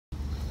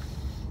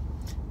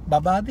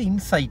බබාද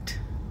insight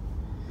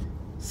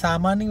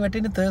සාමාන්‍යයෙන්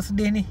වැටෙන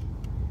Thursday නේ.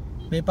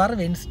 මේ පාර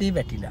වෙන්ස්ඩේ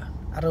වැටිලා.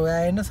 අර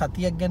ඔයා එන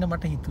සතියක් ගැන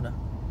මට හිතුණා.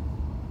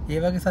 ඒ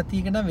වගේ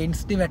සතියක නම්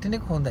වෙන්ස්ඩේ වැටෙන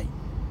එක හොඳයි.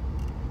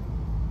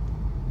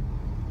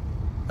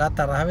 ගා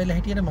තරහ වෙලා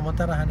හිටියට මම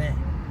තරහ නැහැ.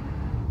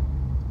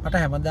 මට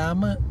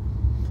හැමදාම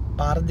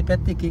පාර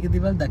දෙපැත්තේ එක එක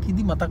දේවල්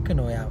දකිද්දි මතක්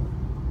වෙනවා ඔයාව.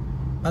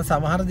 මම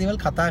සමහර දේවල්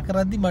කතා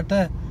කරද්දි මට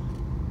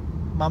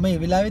මම ඒ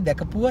වෙලාවේ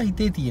දැකපුවා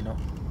හිතේ තියෙනවා.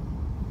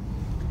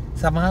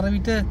 සමහර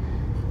විට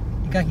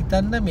නිකන්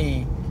හිතන්න මේ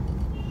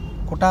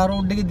කොටා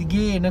රෝඩ් එක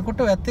දිගේ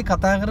එනකොට ඔයත් එක්ක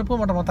කතා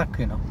කරපුවා මට මතක්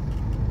වෙනවා.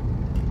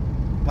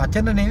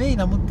 වචන නෙවෙයි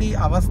නමුත් ඒ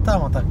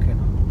අවස්ථාව මතක්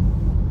වෙනවා.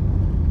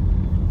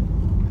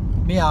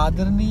 මේ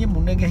ආදරණීය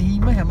මුණ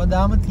ගැහිම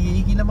හැමදාම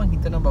තියෙයි කියලා මං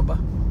හිතනවා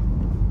බබා.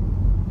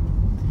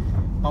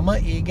 මම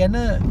ඒ ගැන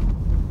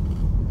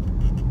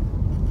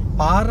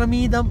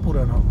පාරමී දම්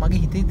පුරනවා.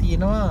 මගේ හිතේ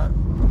තියෙනවා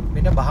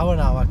වෙන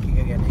භාවනාවක්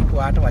එක ගැන. ඒක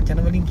ඔයාට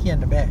වචන වලින්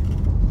කියන්න බෑ.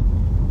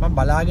 මම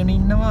බලාගෙන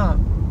ඉන්නවා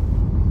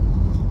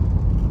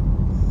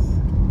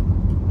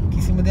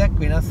කිසිම දෙයක්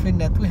වෙනස්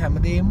වෙන්නේ නැතුව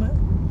හැමදේම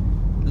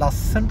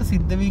ලස්සනට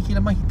සිද්ධ වෙයි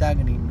කියලා මම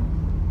හිතාගෙන ඉන්නවා.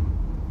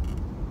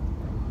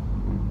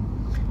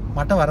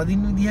 මට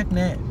වරදින්න විදියක්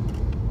නැහැ.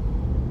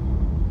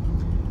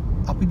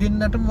 අපි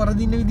දෙන්නටම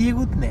වරදින්න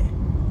විදියකුත් නැහැ.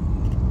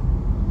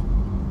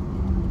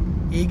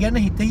 ඒ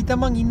ගැන හිත හිත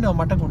මං ඉන්නවා.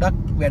 මට ගොඩක්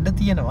වැඩ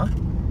තියෙනවා.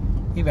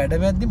 ඒ වැඩ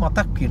වැද්දි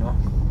මතක් වෙනවා.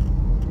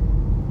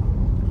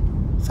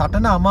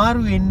 සටන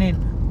අමාරු වෙන්නේ.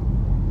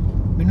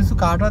 මිනිස්සු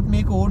කාටවත්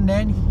මේක ඕනේ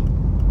නැහැ නේ.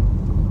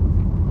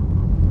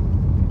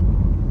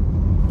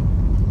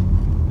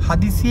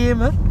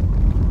 හදිසියෙම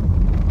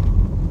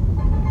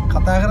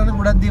කතා කරන්න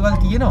ගොඩක් දේවල්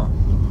තියෙනවා.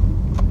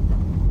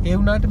 ඒ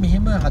වුණාට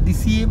මෙහෙම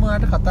හදිසියෙම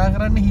ආට කතා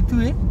කරන්න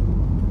හිතුවේ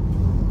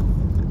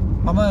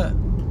මම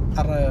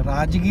අර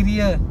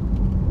රාජගිරිය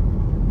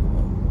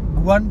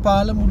ගුවන්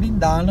පාල මුඩින්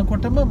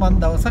දානකොටම මං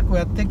දවසක්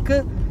ඔයත් එක්ක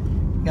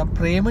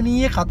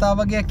ප්‍රේමණීය කතා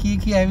වගේ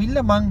කී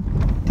ඇවිල්ලා මං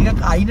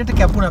ටිකක් අයිනට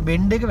කැපුණා.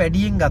 බෙන්ඩ් එක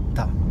වැඩියෙන්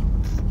ගත්තා.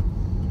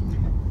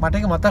 මට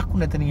ඒක මතක්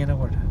වුණා එතන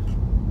යනකොට.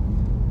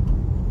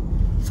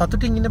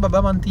 සතුටින් ඉන්න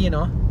බබා මන්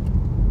තියෙනවා.